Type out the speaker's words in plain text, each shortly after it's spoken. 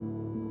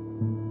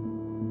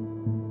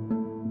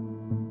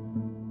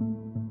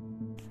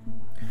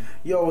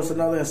Yo, it's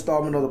another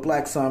installment of the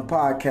Black Sun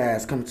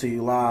Podcast coming to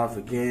you live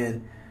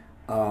again.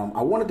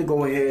 I wanted to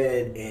go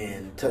ahead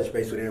and touch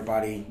base with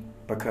everybody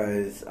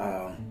because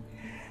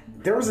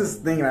there was this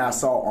thing that I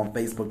saw on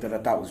Facebook that I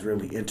thought was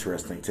really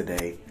interesting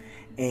today.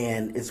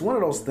 And it's one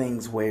of those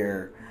things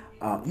where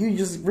you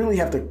just really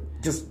have to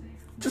just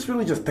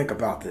think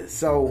about this.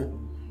 So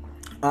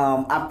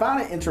I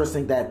found it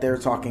interesting that they're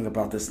talking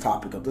about this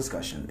topic of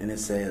discussion. And it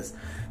says,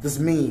 this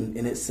meme,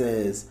 and it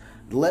says,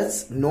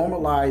 let's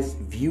normalize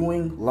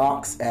viewing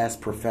locks as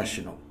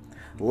professional.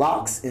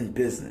 Locks in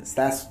business.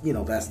 That's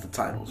the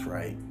titles,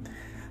 right?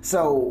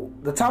 So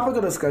the topic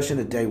of discussion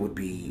today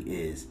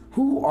is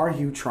who are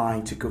you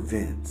trying to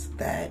convince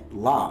that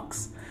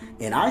locks,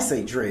 and I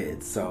say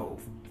dreads, so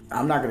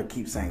I'm not going to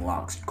keep saying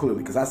locks clearly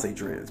because I say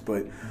dreads,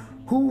 but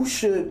who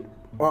should,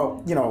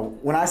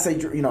 when I say,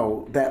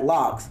 that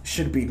locks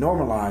should be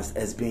normalized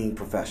as being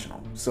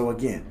professional. So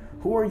again,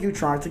 who are you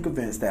trying to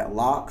convince that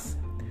locks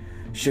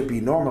should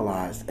be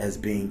normalized as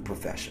being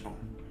professional?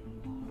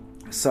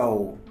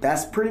 So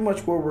that's pretty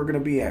much where we're going to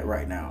be at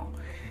right now.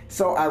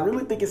 So I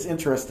really think it's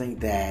interesting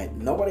that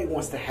nobody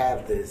wants to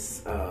have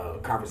this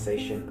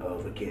conversation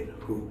of, again,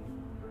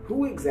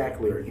 who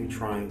exactly are you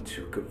trying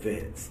to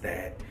convince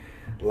that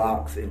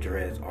locks and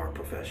dreads are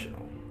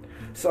professional?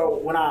 So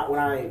when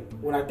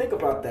I think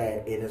about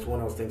that, and it's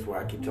one of those things where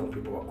I keep telling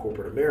people about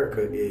corporate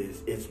America,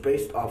 is it's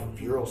based off of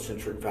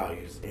Eurocentric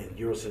values and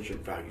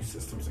Eurocentric value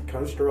systems and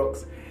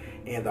constructs.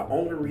 And the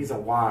only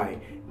reason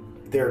why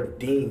they're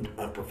deemed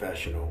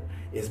unprofessional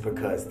is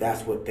because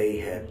that's what they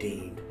have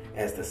deemed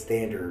as the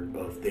standard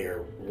of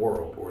their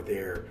world or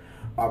their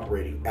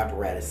operating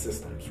apparatus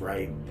systems,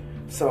 right?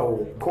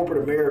 So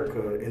corporate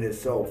America in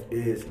itself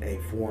is a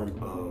form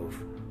of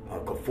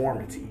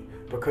conformity,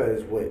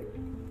 because what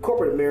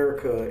corporate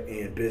America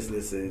and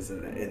businesses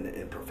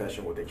and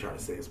professional, what they're trying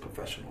to say is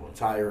professional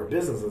attire or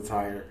business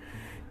attire,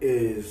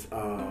 is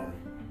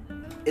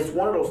it's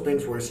one of those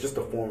things where it's just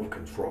a form of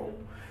control.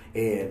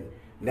 And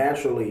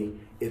naturally,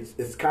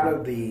 it's kind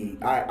of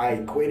I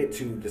equate it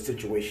to the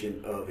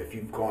situation of if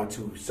you've gone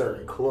to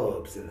certain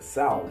clubs in the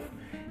South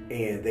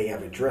and they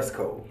have a dress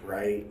code,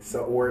 right?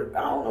 So, or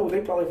I don't know,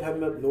 they probably have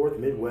them up north,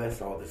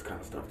 Midwest, all this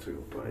kind of stuff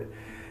too. But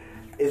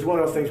it's one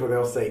of those things where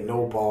they'll say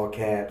no ball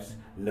caps,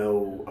 no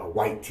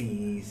white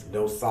tees,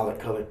 no solid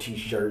colored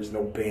t-shirts,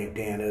 no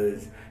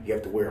bandanas. You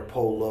have to wear a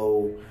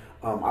polo.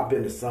 I've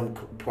been to some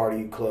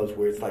party clubs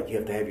where it's like you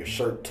have to have your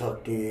shirt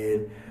tucked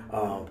in.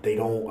 They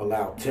don't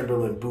allow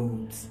Timberland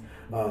boots.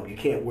 You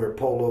can't wear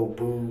polo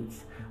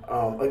boots.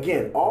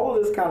 Again, all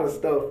of this kind of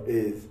stuff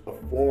is a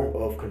form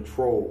of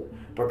control,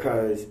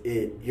 because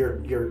you're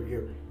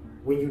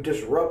when you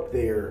disrupt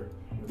their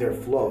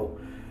flow,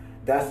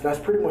 that's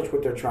pretty much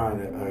what they're trying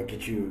to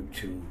get you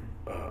to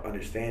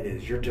understand,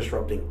 is you're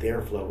disrupting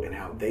their flow and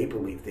how they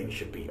believe things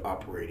should be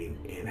operating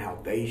and how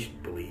they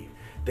believe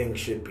things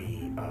should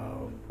be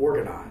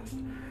organized.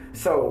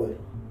 So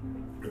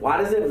why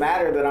does it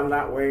matter that I'm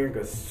not wearing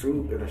a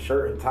suit and a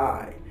shirt and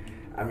tie?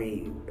 I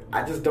mean,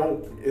 I just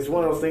don't. It's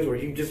one of those things where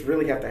you just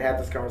really have to have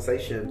this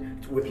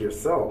conversation with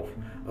yourself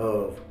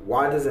of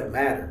why does it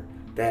matter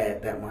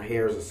that my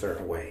hair is a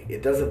certain way?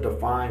 It doesn't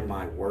define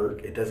my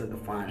work. It doesn't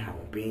define how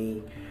I'm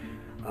being.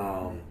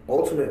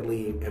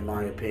 Ultimately, in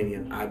my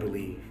opinion, I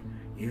believe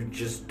you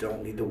just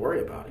don't need to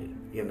worry about it.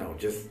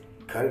 Just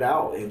cut it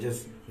out and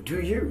just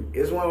do you.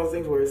 It's one of those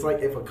things where it's like,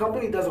 if a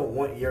company doesn't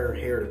want your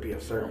hair to be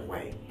a certain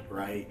way,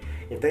 right?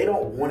 If they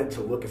don't want it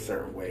to look a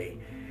certain way,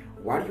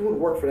 why do you want to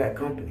work for that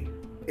company?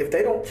 If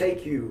they don't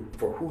take you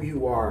for who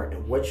you are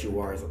and what you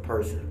are as a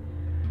person,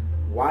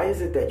 why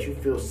is it that you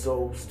feel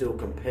so still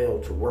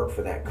compelled to work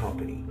for that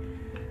company?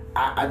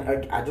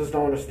 I just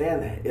don't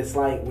understand that. It's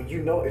like, when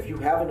if you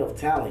have enough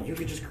talent, you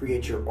can just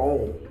create your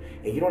own,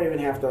 and you don't even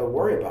have to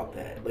worry about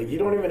that. Like, you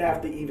don't even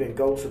have to even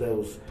go to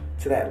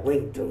that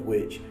length of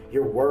which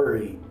you're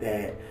worried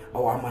that,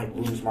 I might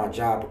lose my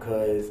job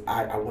because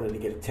I wanted to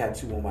get a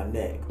tattoo on my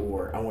neck,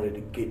 or I wanted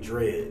to get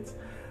dreads,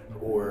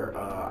 or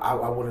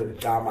I wanted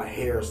to dye my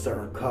hair a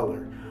certain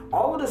color.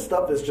 All of this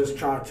stuff is just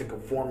trying to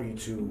conform you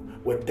to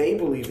what they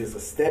believe is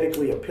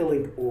aesthetically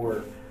appealing,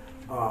 or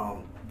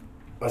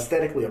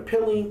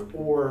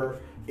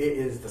it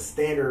is the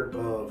standard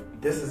of,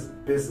 this is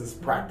business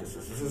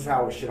practices. This is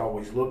how it should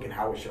always look and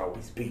how it should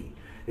always be.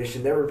 There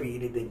should never be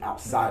anything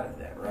outside of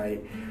that,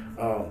 right?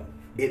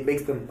 It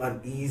makes them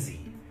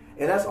uneasy.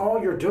 And that's all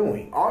you're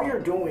doing. All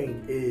you're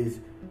doing is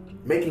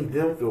making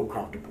them feel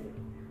comfortable.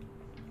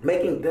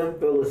 Making them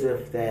feel as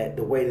if that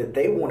the way that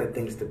they wanted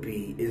things to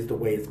be is the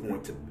way it's going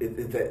to,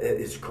 that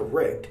is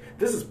correct.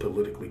 This is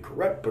politically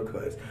correct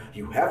because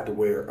you have to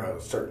wear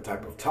a certain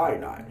type of tie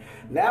knot.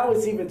 Now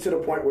it's even to the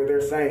point where they're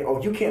saying,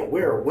 you can't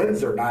wear a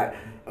Windsor knot,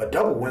 a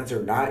double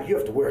Windsor knot. You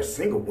have to wear a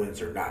single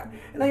Windsor knot.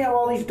 And they have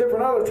all these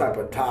different other type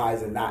of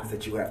ties and knots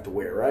that you have to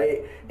wear,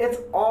 right? It's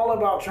all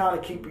about trying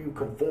to keep you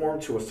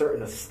conform to a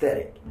certain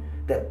aesthetic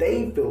that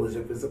they feel as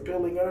if is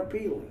appealing and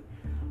appealing.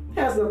 It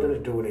has nothing to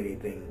do with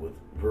anything with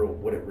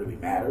what it really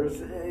matters.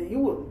 You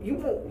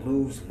won't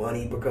lose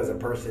money because a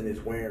person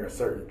is wearing a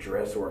certain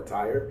dress or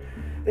attire.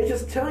 They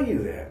just tell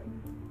you that.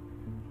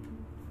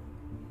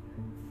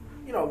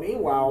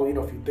 meanwhile, if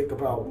you think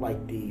about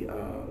like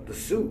the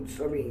suits,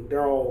 I mean,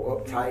 they're all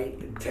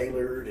uptight and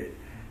tailored, and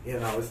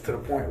it's to the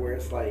point where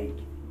it's like,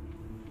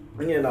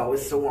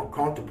 it's so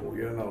uncomfortable.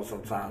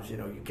 Sometimes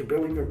you can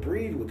barely even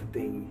breathe with the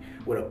thing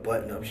with a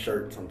button-up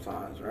shirt.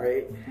 Sometimes,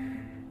 right?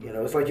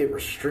 It's like it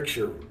restricts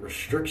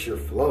your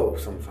flow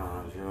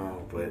sometimes.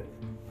 But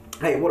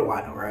hey, what do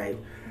I know, right?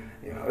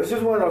 It's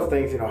just one of those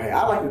things. Hey,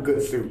 I like a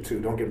good suit too.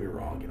 Don't get me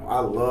wrong. I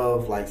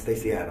love like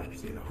Stacey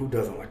Adams. Who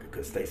doesn't like a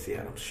good Stacey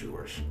Adams shoe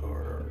or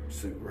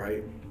suit,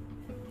 right?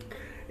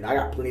 I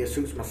got plenty of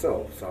suits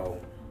myself, so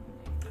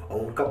I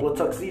own a couple of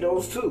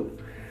tuxedos too.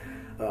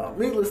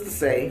 Needless to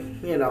say,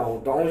 the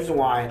only reason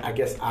why I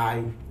guess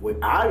I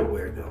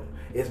wear them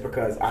is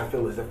because I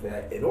feel as if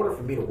that in order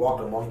for me to walk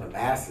among the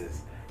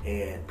masses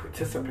and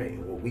participate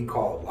in what we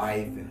call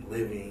life and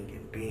living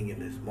and being in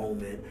this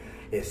moment,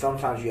 is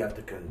sometimes you have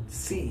to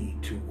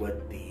concede to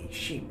what the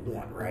sheep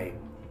want, right?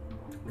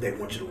 They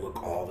want you to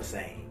look all the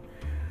same,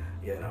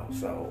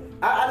 so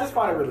I just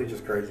find it really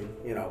just crazy,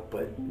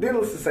 but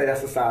needless to say,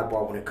 that's a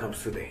sidebar when it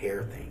comes to the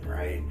hair thing,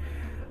 right?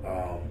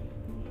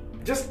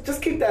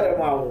 Just keep that in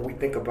mind when we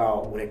think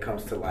about when it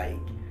comes to like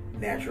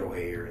natural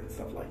hair and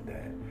stuff like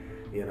that.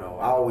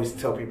 I always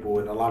tell people,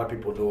 and a lot of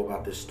people know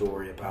about this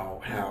story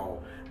about how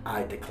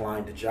I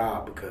declined the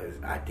job because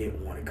I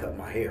didn't want to cut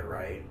my hair,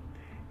 right?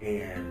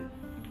 And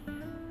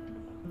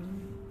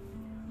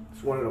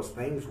it's one of those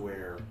things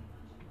where,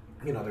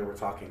 they were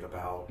talking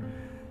about,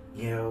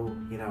 your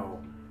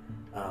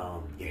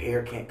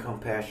hair can't come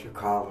past your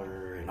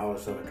collar and all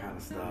this other kind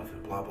of stuff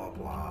and blah blah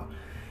blah.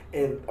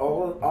 And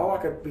all I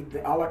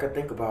could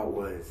think about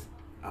was,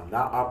 I'm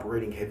not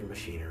operating heavy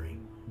machinery.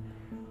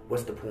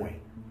 What's the point?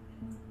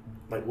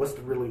 Like, what's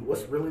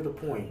really the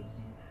point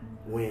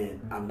when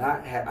I'm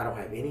not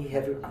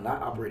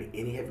operating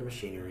any heavy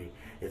machinery?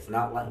 It's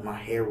not like my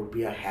hair would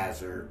be a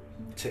hazard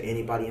to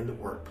anybody in the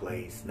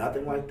workplace.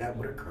 Nothing like that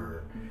would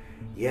occur.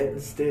 Yet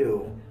and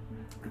still,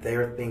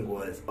 their thing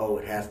was,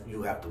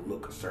 you have to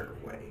look a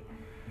certain way.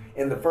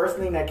 And the first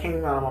thing that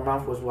came out of my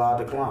mouth was, well,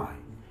 I decline.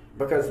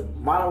 Because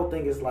my whole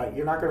thing is like,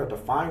 you're not going to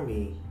define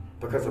me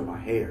because of my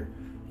hair.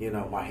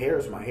 My hair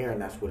is my hair,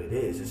 and that's what it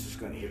is. It's just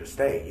going to here to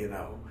stay,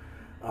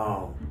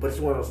 But it's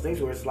one of those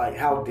things where it's like,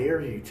 how dare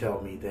you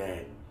tell me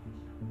that,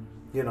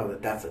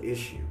 that's an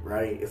issue,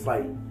 right? It's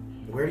like,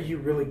 where do you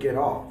really get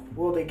off?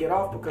 Well, they get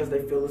off because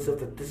they feel as if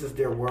that this is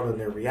their world and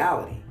their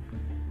reality.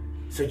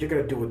 So you're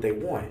going to do what they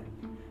want.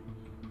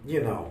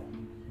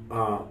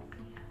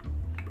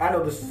 I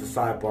know this is a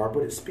sidebar,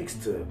 but it speaks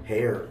to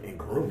hair and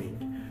grooming.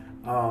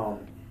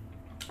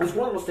 It's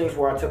one of those things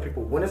where I tell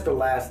people, when is the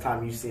last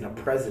time you've seen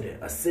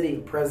a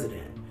sitting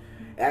president,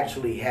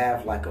 actually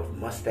have like a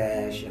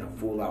mustache and a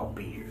full-out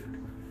beard?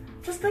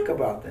 Just think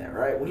about that,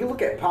 right? When you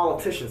look at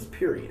politicians,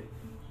 period,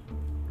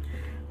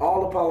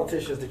 all the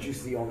politicians that you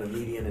see on the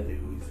media and the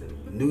news,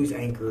 and news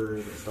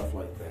anchors and stuff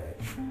like that,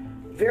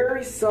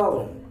 very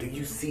seldom do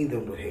you see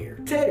them with hair.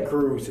 Ted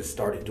Cruz has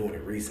started doing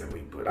it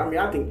recently, but I mean,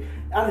 I think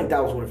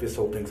that was one of his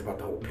whole things about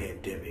the whole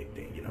pandemic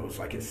thing. It's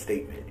like his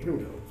statement. Who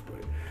knows?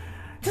 But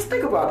just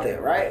think about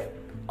that, right?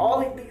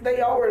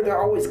 They're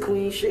always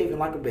clean shaven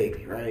like a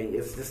baby, right?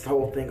 It's this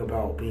whole thing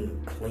about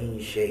being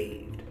clean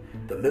shaved,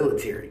 the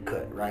military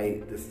cut,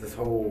 right? This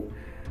whole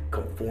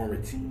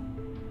conformity,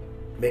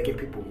 making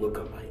people look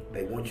alike.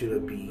 They want you to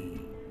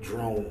be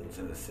drones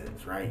in a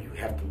sense, right? You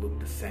have to look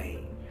the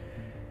same.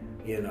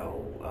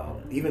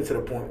 Even to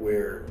the point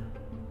where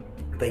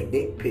they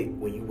nitpick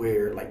when you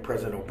wear, like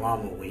President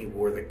Obama, when he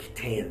wore the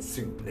tan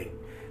suit. They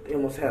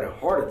almost had a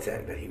heart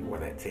attack that he wore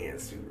that tan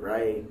suit,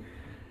 right?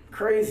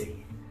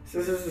 Crazy.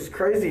 This is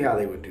crazy how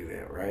they would do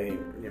that, right?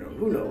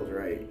 Who knows,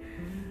 right?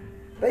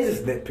 They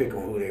just nitpick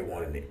on who they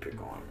want to nitpick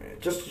on, man.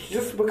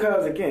 Just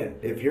because, again,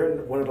 if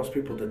you're one of those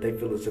people that they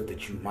feel as if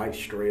that you might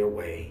stray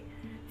away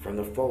from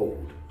the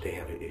fold, they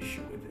have an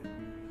issue with it.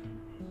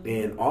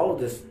 And all of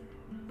this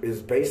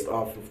is based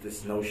off of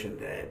this notion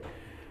that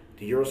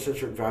the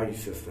Eurocentric value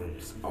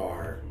systems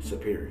are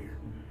superior,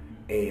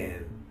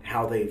 and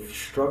how they've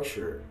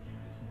structured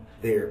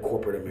their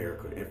corporate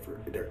America's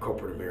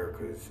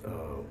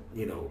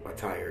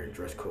attire and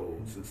dress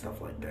codes and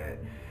stuff like that.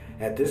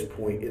 At this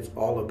point, it's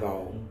all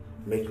about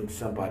making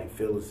somebody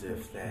feel as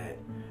if that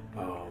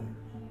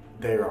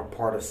they are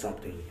part of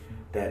something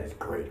that is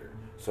greater.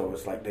 So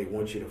it's like they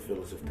want you to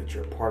feel as if that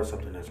you're part of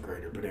something that's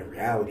greater, but in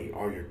reality,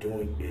 all you're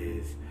doing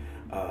is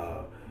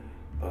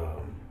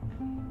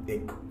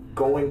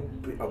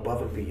going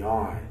above and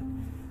beyond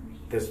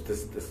this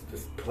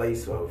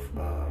place of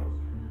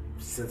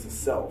sense of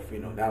self.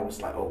 Now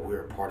it's like,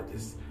 we're a part of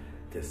this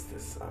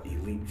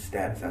elite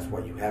status. That's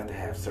why you have to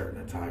have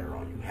certain attire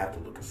on. You have to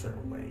look a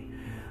certain way.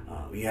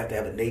 You have to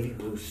have a navy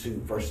blue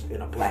suit versus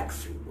in a black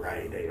suit,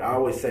 right? They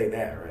always say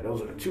that, right?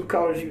 Those are the two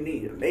colors you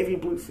need: a navy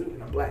blue suit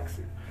and a black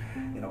suit.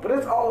 But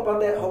it's all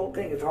about that whole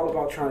thing. It's all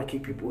about trying to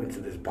keep people into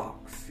this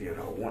box.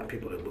 Want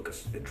people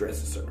to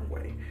dress a certain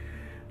way.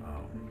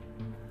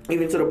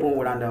 Even to the point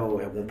where I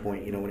know at one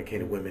point, when it came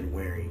to women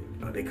wearing,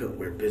 they couldn't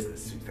wear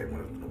business suits. They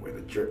wanted them to wear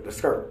the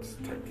skirts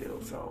type deal.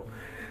 So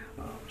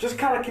Just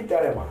kind of keep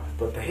that in mind.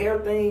 But the hair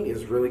thing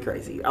is really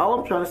crazy. All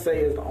I'm trying to say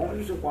is the only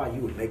reason why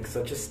you would make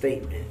such a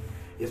statement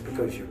is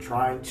because you're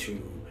trying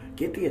to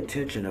get the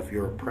attention of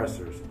your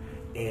oppressors,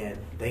 and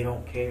they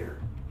don't care.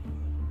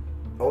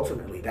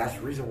 Ultimately, that's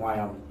the reason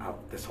why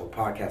this whole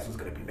podcast was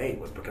going to be made,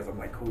 was because I'm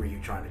like, who are you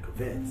trying to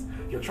convince?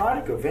 You're trying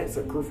to convince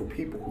a group of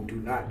people who do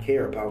not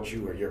care about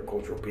you or your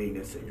cultural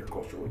beingness and your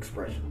cultural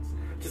expressions.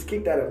 Just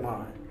keep that in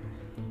mind.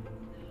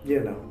 You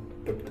know,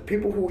 the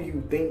people who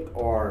you think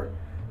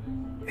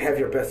have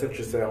your best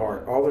interests at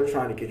heart, all they're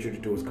trying to get you to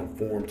do is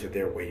conform to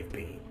their way of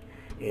being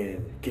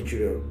and get you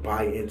to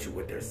buy into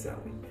what they're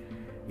selling.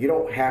 You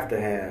don't have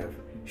to have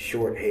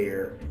short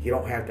hair. You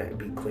don't have to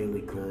be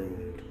cleanly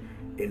groomed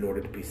in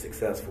order to be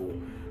successful,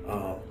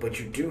 but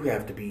you do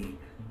have to be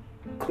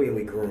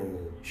cleanly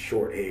groomed,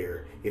 short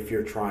hair, if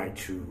you're trying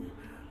to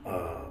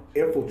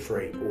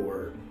infiltrate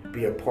or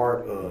be a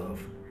part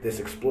of this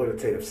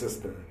exploitative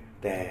system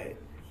that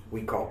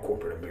we call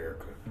corporate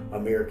America,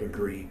 American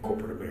greed,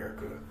 corporate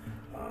America,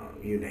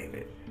 you name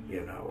it.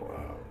 You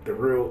know, the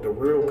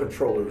real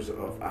controllers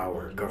of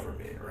our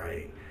government,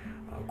 right?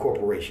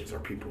 Corporations are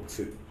people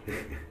too.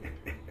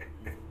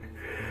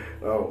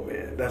 Oh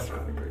man, that's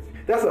kind of crazy.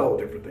 That's a whole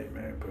different thing,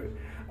 man.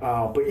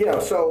 But yeah.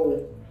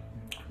 So,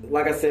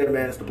 like I said,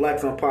 man, it's the Black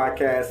Sun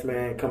Podcast,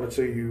 man, coming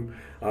to you,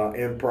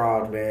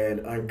 improv,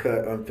 man,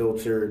 uncut,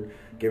 unfiltered,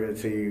 giving it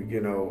to you. You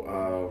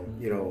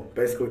know,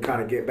 basically,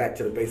 kind of get back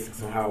to the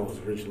basics on how I was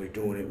originally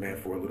doing it, man,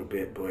 for a little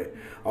bit. But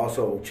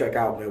also check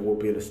out, man, we'll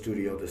be in the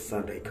studio this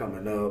Sunday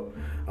coming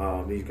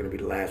up. These are going to be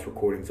the last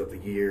recordings of the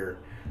year.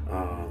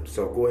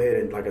 So go ahead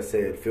and, like I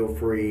said, feel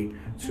free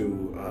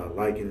to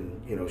like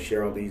and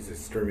share all these.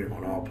 It's streaming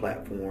on all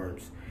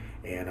platforms.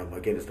 And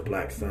again, it's the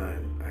Black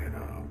Sun. And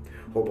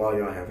hope all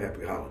y'all have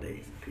happy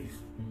holidays. Peace.